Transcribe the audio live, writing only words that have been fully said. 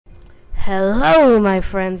Hello, my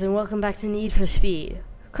friends, and welcome back to Need for Speed.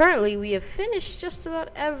 Currently, we have finished just about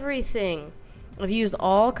everything. I've used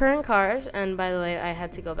all current cars, and by the way, I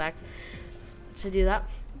had to go back to do that.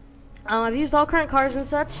 I've used all current cars and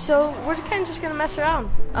such, so we're kind of just going to mess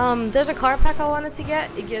around. There's a car pack I wanted to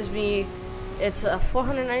get. It's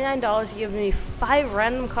 $499. It gives me 5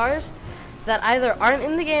 random cars that either aren't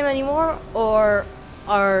in the game anymore or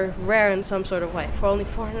are rare in some sort of way for only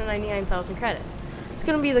 499,000 credits. It's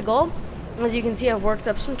going to be the goal. As you can see, I've worked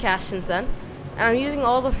up some cash since then, and I'm using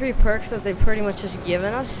all the free perks that they've pretty much just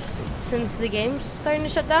given us since the game's starting to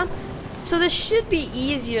shut down. So this should be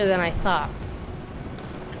easier than I thought.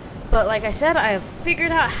 But like I said, I have figured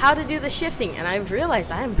out how to do the shifting, and I've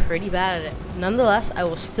realized I am pretty bad at it. Nonetheless, I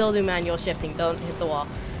will still do manual shifting. Don't hit the wall.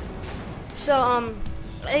 So,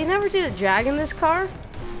 I never did a drag in this car,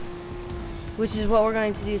 which is what we're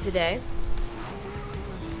going to do today.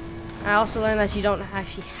 I also learned that you don't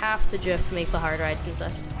actually have to drift to make the hard rides and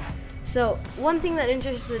such. So, one thing that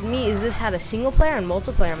interested me is this had a single player and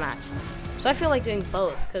multiplayer match. So I feel like doing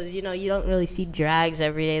both, because you don't really see drags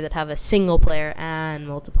every day that have a single player and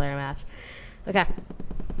multiplayer match. Okay.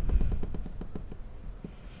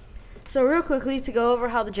 So real quickly, to go over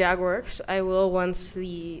how the drag works, I will once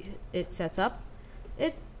it sets up.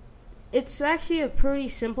 It's actually a pretty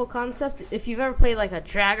simple concept. If you've ever played like a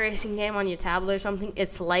drag racing game on your tablet or something,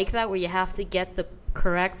 it's like that, where you have to get the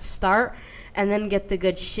correct start and then get the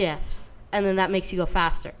good shifts, and then that makes you go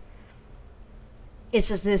faster. It's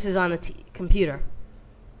just this is on a computer.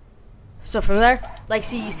 So from there, like,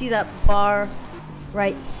 see, you see that bar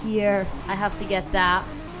right here? I have to get that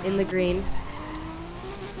in the green,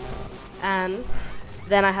 and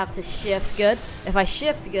then I have to shift good. If I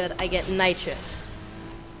shift good, I get nitrous.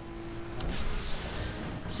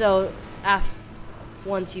 So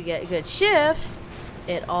once you get good shifts,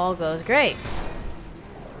 it all goes great.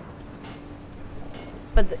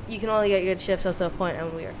 But you can only get good shifts up to a point,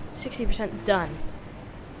 and we are 60% done.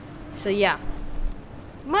 So yeah,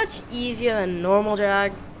 much easier than normal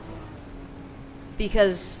drag,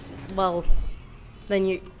 because, well, then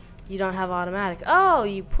you don't have automatic. Oh,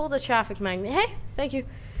 you pull the traffic magnet. Hey, thank you.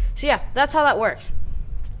 So yeah, that's how that works.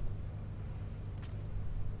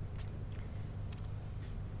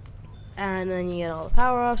 And then you get all the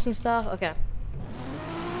power-ups and stuff. Okay.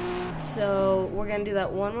 So we're going to do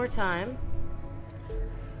that one more time.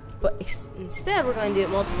 But instead, we're going to do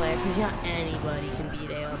it multiplayer, because not anybody can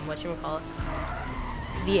beat whatchamacallit,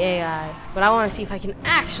 the AI. But I want to see if I can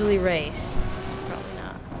actually race. Probably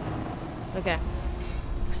not. Okay.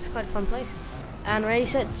 This is quite a fun place. And ready,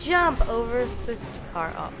 set, jump over the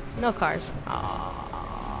car. Oh, no cars.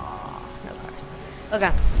 Oh, no cars.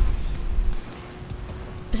 Okay.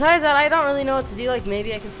 Besides that, I don't really know what to do. Like,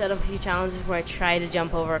 maybe I could set up a few challenges where I try to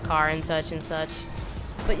jump over a car and such and such.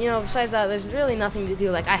 But, besides that, there's really nothing to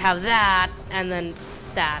do. Like, I have that, and then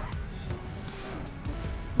that.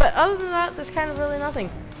 But other than that, there's kind of really nothing.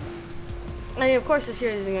 I mean, of course, the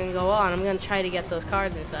series is going to go on. I'm going to try to get those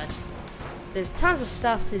cards and such. There's tons of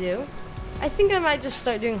stuff to do. I think I might just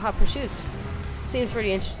start doing hot pursuits. Seems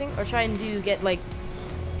pretty interesting. Or try and get, like,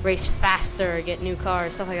 race faster, or get new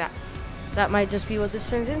cars, stuff like that. That might just be what this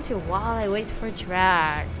turns into while I wait for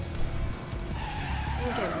drags.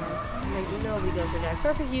 Okay, like, nobody goes for drag.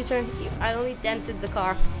 Perfect U-turn. I only dented the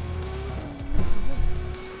car.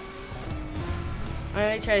 I'm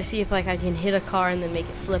gonna try to see if, like, I can hit a car and then make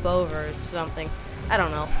it flip over or something. I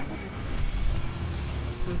don't know.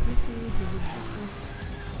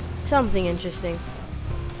 Something interesting.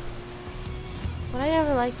 But I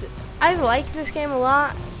never liked it. I like this game a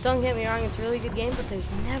lot. Don't get me wrong, it's a really good game, but there's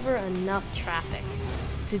never enough traffic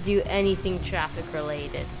to do anything traffic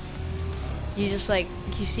related. You just, like,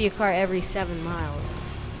 you see a car every 7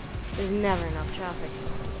 miles. There's never enough traffic.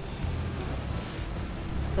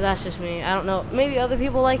 But that's just me. I don't know. Maybe other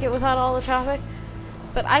people like it without all the traffic,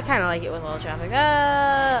 but I kind of like it with all the traffic.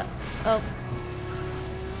 Oh.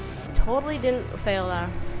 Totally didn't fail there.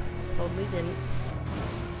 Totally didn't.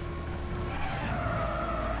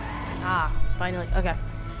 Ah, finally. Okay.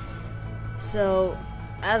 So,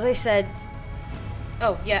 as I said,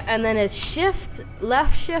 oh yeah, and then it's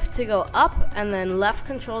left shift to go up, and then left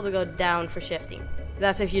control to go down for shifting.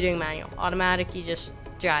 That's if you're doing manual. Automatic, you just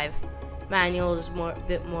drive. Manual is a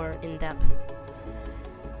bit more in depth.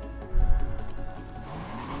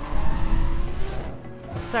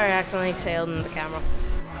 Sorry, I accidentally exhaled in the camera.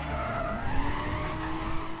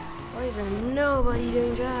 Why is there nobody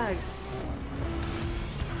doing drags?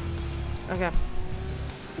 Okay.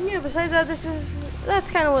 Yeah, besides that, that's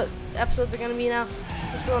kind of what episodes are going to be now.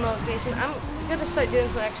 Just a little notification. I'm going to start doing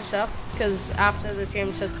some extra stuff, because after this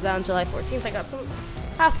game shuts down July 14th, I got some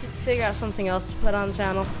Have to figure out something else to put on the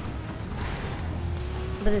channel.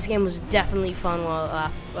 But this game was definitely fun while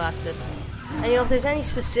it lasted. And you know, if there's any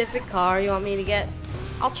specific car you want me to get,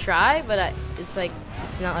 I'll try, but it's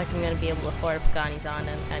not like I'm gonna be able to afford a Pagani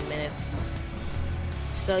Zonda in 10 minutes.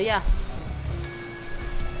 So yeah.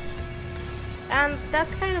 And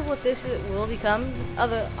that's kind of what this will become.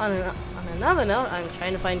 On another note, I'm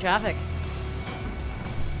trying to find traffic.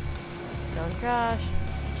 Don't crash.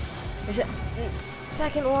 There's a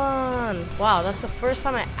second one. Wow, that's the first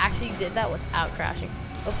time I actually did that without crashing.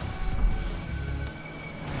 Oh.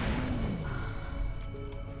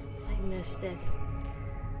 I missed it.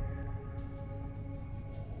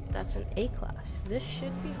 That's an A class. This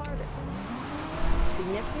should be harder.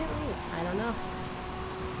 Significantly? I don't know.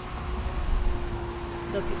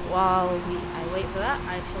 So while I wait for that,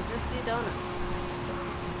 I shall just do donuts.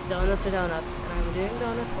 It's donuts or donuts, and I'm doing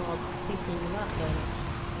donuts while thinking about donuts.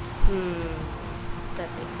 That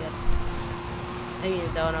tastes good. I mean a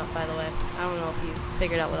donut, by the way. I don't know if you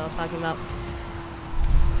figured out what I was talking about.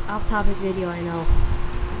 Off-topic video, I know.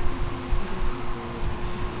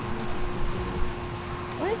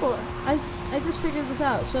 I just figured this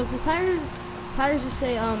out. So if the tires just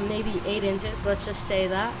say maybe 8 inches, let's just say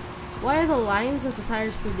that. Why are the lines that the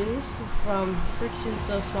tires produce from friction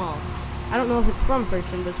so small? I don't know if it's from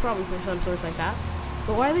friction, but it's probably from some source like that.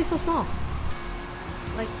 But why are they so small?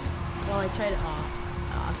 Like, well, I tried it. Oh,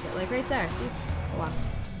 I lost it. Like right there. See? Hold on.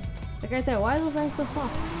 Like right there. Why are those lines so small?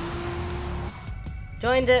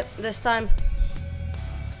 Joined it this time.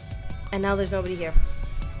 And now there's nobody here.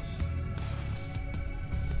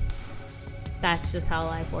 That's just how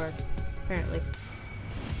life works, apparently.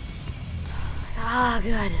 Ah,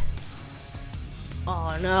 good.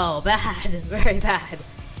 Oh no, bad. Very bad.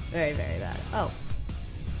 Very, very bad. Oh.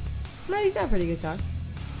 No, you got a pretty good car.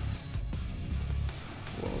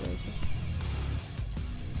 Whoa, racer.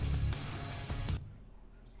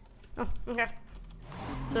 Oh, okay.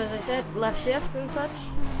 So as I said, left shift and such.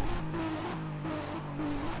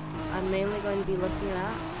 I'm mainly going to be looking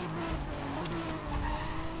at.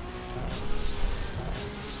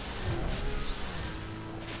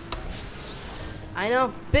 I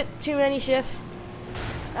know, bit too many shifts.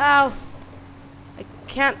 Ow! I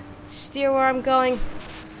can't steer where I'm going.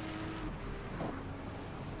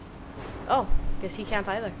 Oh, guess he can't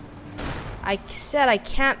either. I said I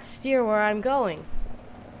can't steer where I'm going.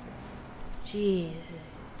 Jeez.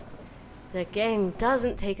 The game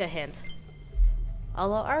doesn't take a hint.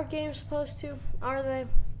 Although, are games supposed to? Are they?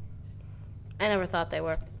 I never thought they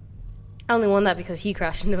were. I only won that because he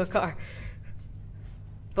crashed into a car.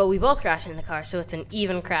 But we both crashed into the car, so it's an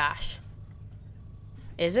even crash.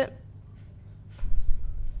 Is it?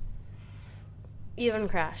 Even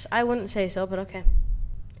crash. I wouldn't say so, but okay.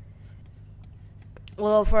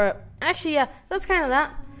 Well, actually, yeah, that's kind of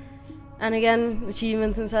that. And again,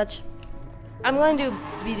 achievements and such. I'm going to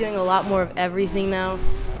be doing a lot more of everything now.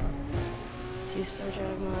 2-star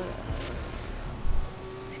drag mode.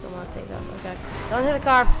 Skill mod take up. Okay. Don't hit a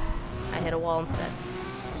car. I hit a wall instead.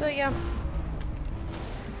 So, yeah.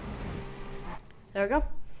 There we go.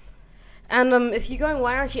 And if you're going,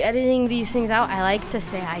 why aren't you editing these things out? I like to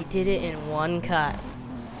say I did it in one cut.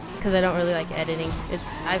 Because I don't really like editing.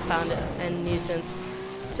 I've found it a nuisance.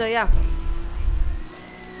 So yeah.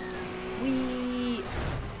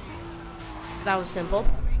 That was simple.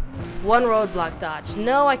 One roadblock dodge.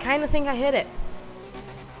 No, I kind of think I hit it.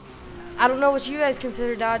 I don't know what you guys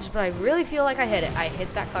consider dodge, but I really feel like I hit it. I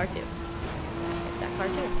hit that car too. I hit that car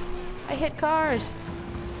too. I hit cars.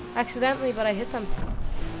 Accidentally, but I hit them.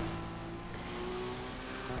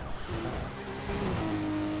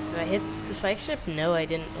 Did I hit the spike strip? No, I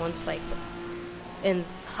didn't. One spike. In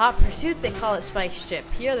Hot Pursuit, they call it spike strip.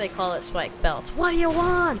 Here, they call it spike belts. What do you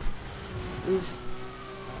want? Oops.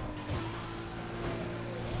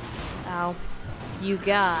 Ow. You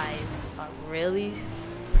guys are really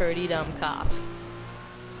pretty dumb cops.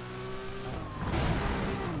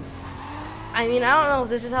 I mean, I don't know if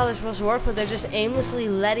this is how they're supposed to work, but they're just aimlessly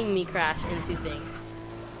letting me crash into things.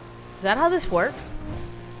 Is that how this works?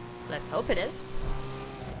 Let's hope it is.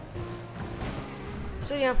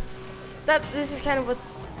 So yeah, this is kind of what.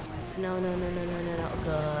 No.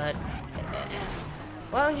 Good.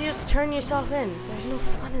 Why don't you just turn yourself in? There's no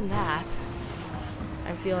fun in that.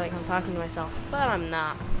 I feel like I'm talking to myself, but I'm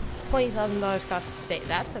not. $20,000 cost the state.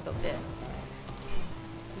 That took a bit.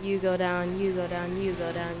 You go down, you go down, you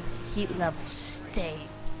go down. Heat level state.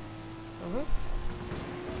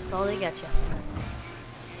 That's all they get you.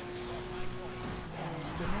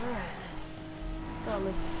 Just arrest.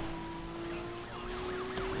 Totally.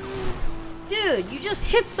 Dude, you just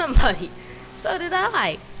hit somebody. So did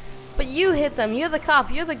I. But you hit them. You're the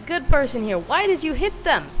cop. You're the good person here. Why did you hit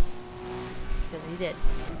them? Because he did.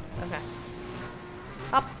 Okay.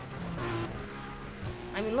 Up.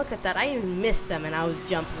 I mean, look at that. I even missed them, and I was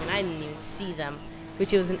jumping, and I didn't even see them.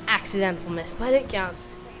 Which it was an accidental miss, but it counts.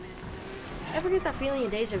 Ever get that feeling in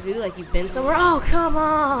deja vu, like you've been somewhere? Oh, come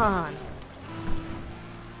on!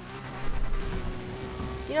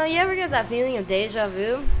 You know, you ever get that feeling of deja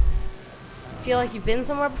vu? Feel like you've been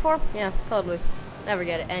somewhere before? Yeah, totally. Never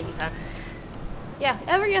get it anytime. Yeah,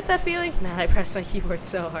 ever get that feeling? Man, I pressed my keyboard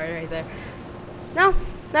so hard right there. No?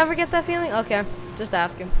 Never get that feeling? Okay, just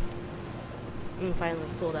asking. And finally,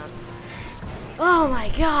 cool down. Oh my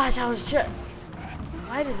gosh, I was just...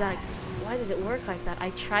 Why does it work like that? I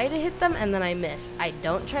try to hit them and then I miss. I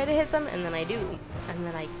don't try to hit them and then I do. And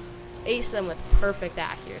then I ace them with perfect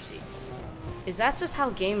accuracy. Is that just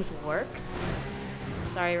how games work?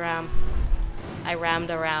 Sorry, Ram. I rammed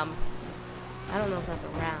a ram. I don't know if that's a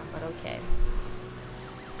ram, but okay.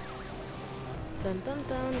 Dun dun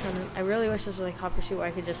dun dun dun. I really wish this was like Hot Pursuit where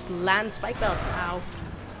I could just land spike belts. Ow.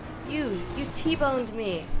 You T-boned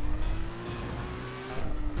me.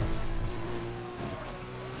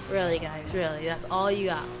 Really, guys, really, that's all you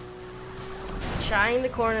got. Trying to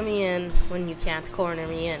corner me in when you can't corner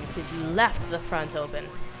me in because you left the front open.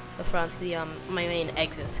 My main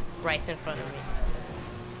exit right in front of me.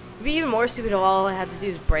 It'd be even more stupid if all I had to do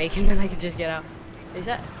is brake and then I could just get out. Is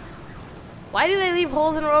that? Why do they leave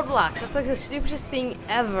holes in roadblocks? That's like the stupidest thing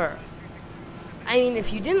ever. I mean,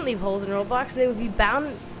 if you didn't leave holes in roadblocks, they would be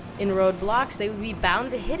bound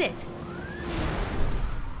to hit it.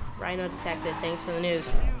 Rhino detected. Thanks for the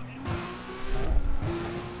news.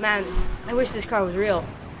 Man, I wish this car was real.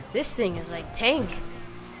 This thing is like tank.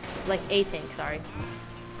 Like a tank, sorry.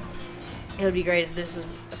 It would be great if this was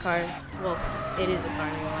a car. Well, it is a car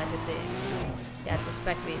in real life. It's a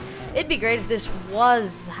spec beat. It'd be great if this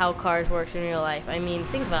was how cars worked in real life. I mean,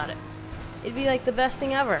 think about it. It'd be like the best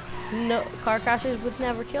thing ever. No, car crashes would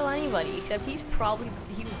never kill anybody, except he would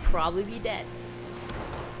probably be dead.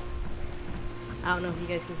 I don't know if you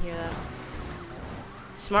guys can hear that.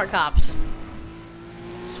 Smart cops.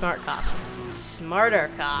 Smart cops. Smarter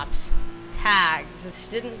cops.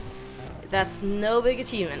 Tags. That's no big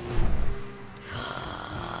achievement.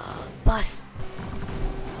 Bus.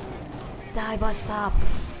 Die, bus stop.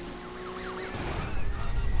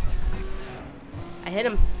 I hit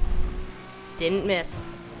him. Didn't miss.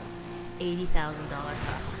 $80,000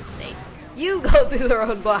 cost to state. You go through the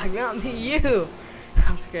roadblock, not me. You.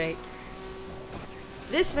 That was great.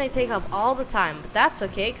 This may take up all the time, but that's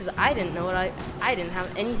okay because I didn't know I didn't have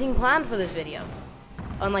anything planned for this video.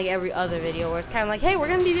 Unlike every other video where it's kind of like, hey, we're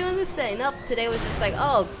gonna be doing this today. Nope, today was just like,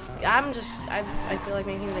 oh, I feel like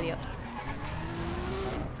making a video.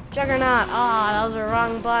 Juggernaut. Ah, that was the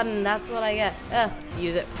wrong button. That's what I get.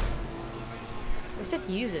 Use it. I said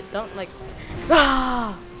use it. Don't like.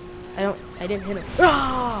 Ah! I didn't hit him.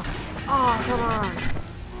 Ah! Oh, come on.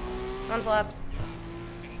 On flats.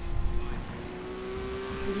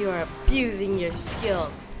 You are abusing your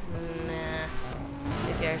skills. Nah.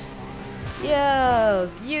 Who cares? Yo,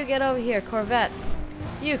 you get over here, Corvette.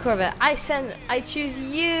 You, Corvette. I choose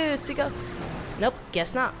you to go. Nope,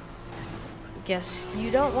 guess not. Guess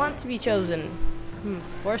you don't want to be chosen.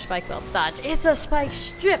 4 spike belts dodge. It's a spike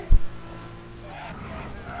strip.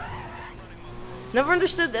 Never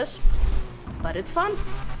understood this, but it's fun.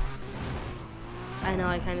 I know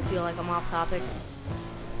I kind of feel like I'm off topic.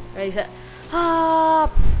 Ready, set,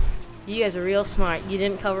 hop! You guys are real smart. You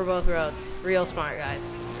didn't cover both roads. Real smart,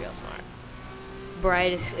 guys. Real smart.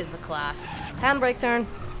 Brightest in the class. Handbrake turn.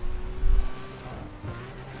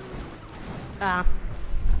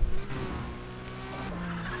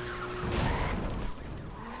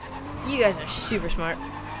 You guys are super smart.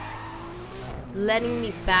 Letting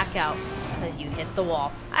me back out because you hit the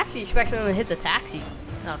wall. I actually expected them to hit the taxi.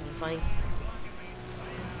 That would be funny.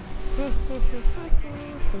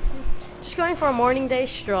 Just going for a morning day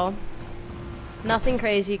stroll. Nothing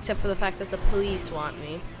crazy except for the fact that the police want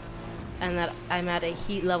me. And that I'm at a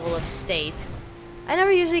heat level of state. I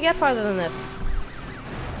never usually get farther than this.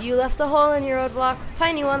 You left a hole in your roadblock.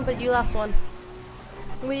 Tiny one, but you left one.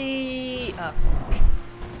 You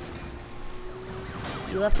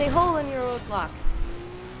left a hole in your roadblock.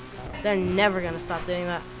 They're never gonna stop doing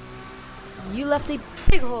that. You left a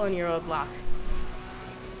big hole in your roadblock.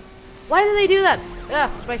 Why do they do that?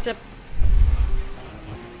 Spike strip.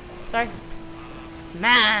 Sorry.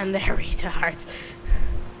 Man, they're retards.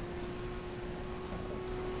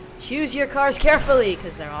 Choose your cars carefully,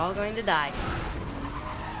 because they're all going to die.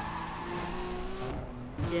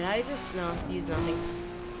 Did I just... No, use nothing.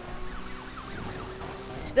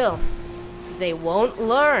 Still. They won't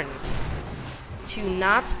learn to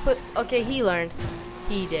not put... Okay, he learned.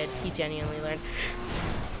 He did. He genuinely learned.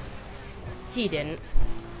 He didn't.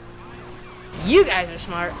 You guys are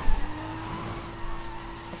smart.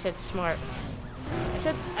 I said smart.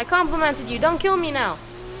 I complimented you. Don't kill me now.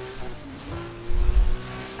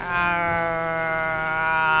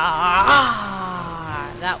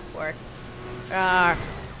 That worked.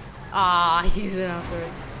 I used it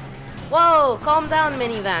afterwards. Whoa, calm down,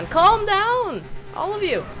 minivan. Calm down, all of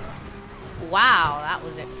you. Wow, that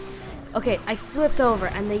was it. Okay, I flipped over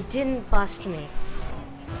and they didn't bust me.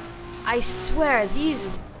 I swear, these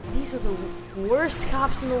are the worst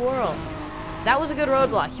cops in the world. That was a good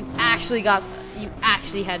roadblock. You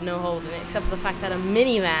actually had no holes in it, except for the fact that a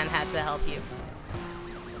minivan had to help you.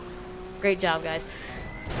 Great job, guys.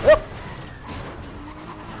 Whoop.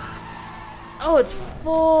 Oh, it's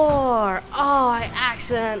 4. Oh, I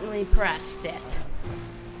accidentally pressed it.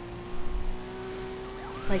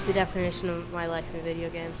 Like the definition of my life in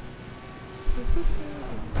video games.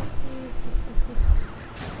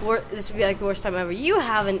 This would be like the worst time ever. You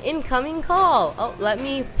have an incoming call. Oh, let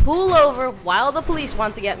me pull over while the police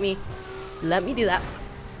want to get me. Let me do that.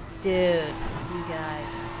 Dude, you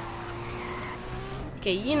guys.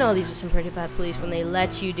 Okay, you know these are some pretty bad police when they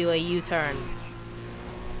let you do a U-turn.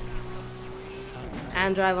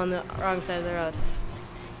 And drive on the wrong side of the road.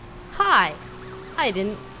 Hi. I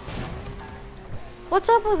didn't. What's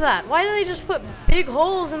up with that? Why do they just put big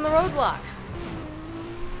holes in the roadblocks?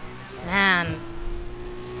 Man.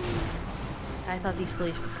 I thought these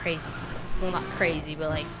police were crazy. Well, not crazy, but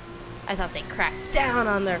like, I thought they cracked down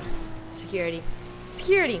on their security.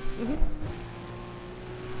 Security!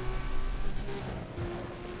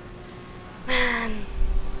 Man.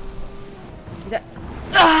 Is that...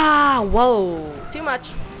 Ah! Whoa! Too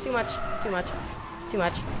much. Too much. Too much. Too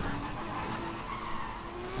much.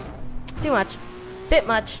 Too much. Bit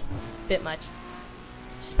much. Bit much.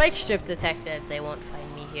 Spike strip detected. They won't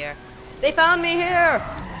find me here. They found me here!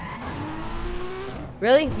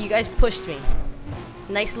 Really? You guys pushed me.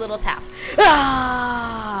 Nice little tap.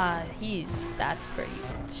 Ah! That's pretty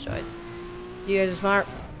destroyed. You guys are smart.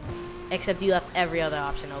 Except you left every other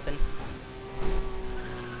option open.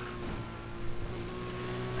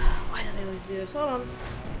 Why do they always do this? Hold on.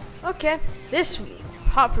 Okay. This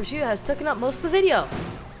hot pursuit has taken up most of the video.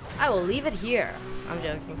 I will leave it here. I'm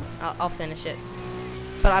joking. I'll finish it.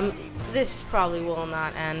 But this probably will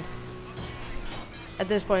not end. At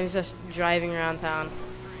this point, it's just driving around town,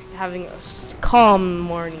 having a calm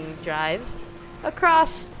morning drive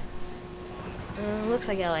across. Looks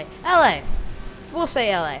like LA. LA. We'll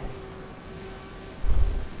say LA.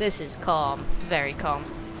 This is calm. Very calm.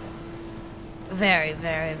 Very,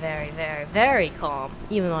 very, very, very, very calm.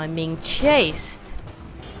 Even though I'm being chased.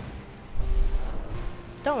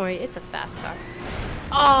 Don't worry, it's a fast car.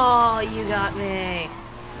 Oh, you got me.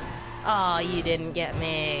 Oh, you didn't get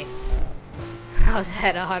me. I was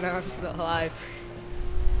head on, I'm still alive.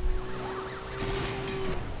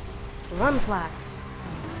 Run flats.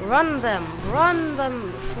 Run them. Run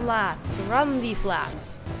them flats. Run the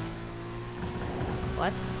flats.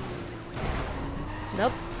 What?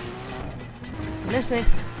 Nope. Missed me.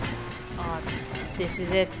 Oh, this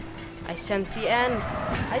is it. I sense the end.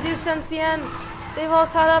 I do sense the end. They've all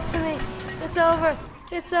caught up to me. It's over.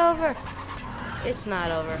 It's over. It's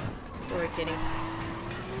not over. We're kidding.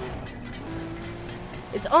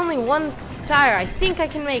 It's only one tire. I think I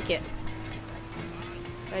can make it.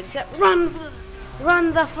 Ready, set, run!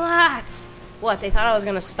 Run the flats! What, they thought I was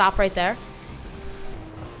gonna stop right there?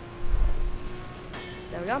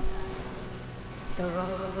 There we go. Go, go,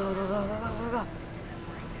 go, go, go, go, go, go, go.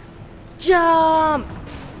 Jump!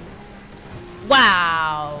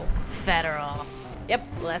 Wow! Federal. Yep,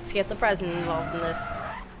 let's get the president involved in this.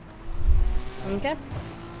 Okay.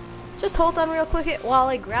 Just hold on real quick while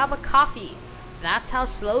I grab a coffee. That's how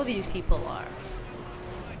slow these people are.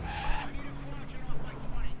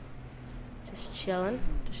 Just chilling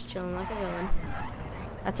like a villain.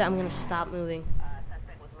 That's it, I'm gonna stop moving.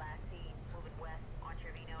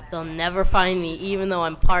 They'll never find me, even though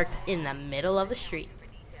I'm parked in the middle of a street.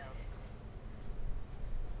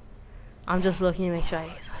 I'm just looking to make sure I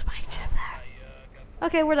use a spike chip there.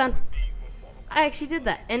 Okay, we're done. I actually did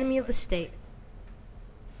that. Enemy of the state.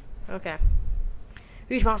 Okay.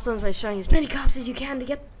 Reach milestones by showing as many cops as you can to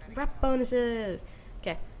get rep bonuses.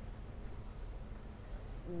 Okay.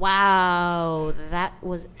 Wow, that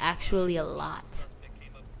was actually a lot.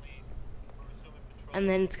 And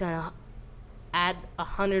then it's gonna add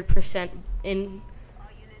 100% in.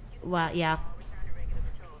 Wow, yeah.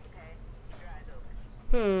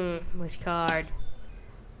 Which card?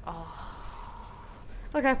 Oh.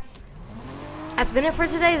 Okay. that's been it for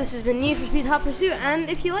today. This has been Need for Speed Hot Pursuit, and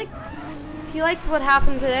if you liked what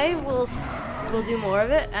happened today, we'll do more of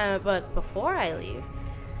it. But before I leave,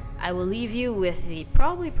 I will leave you with the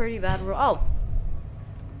probably pretty bad reward.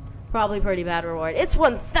 It's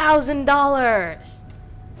 $1,000.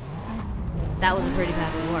 That was a pretty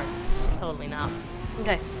bad reward. Totally not.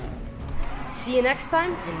 Okay. See you next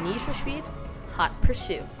time in Need for Speed Hot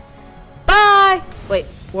Pursuit. Bye. Wait,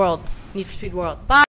 World. Need for Speed World. Bye.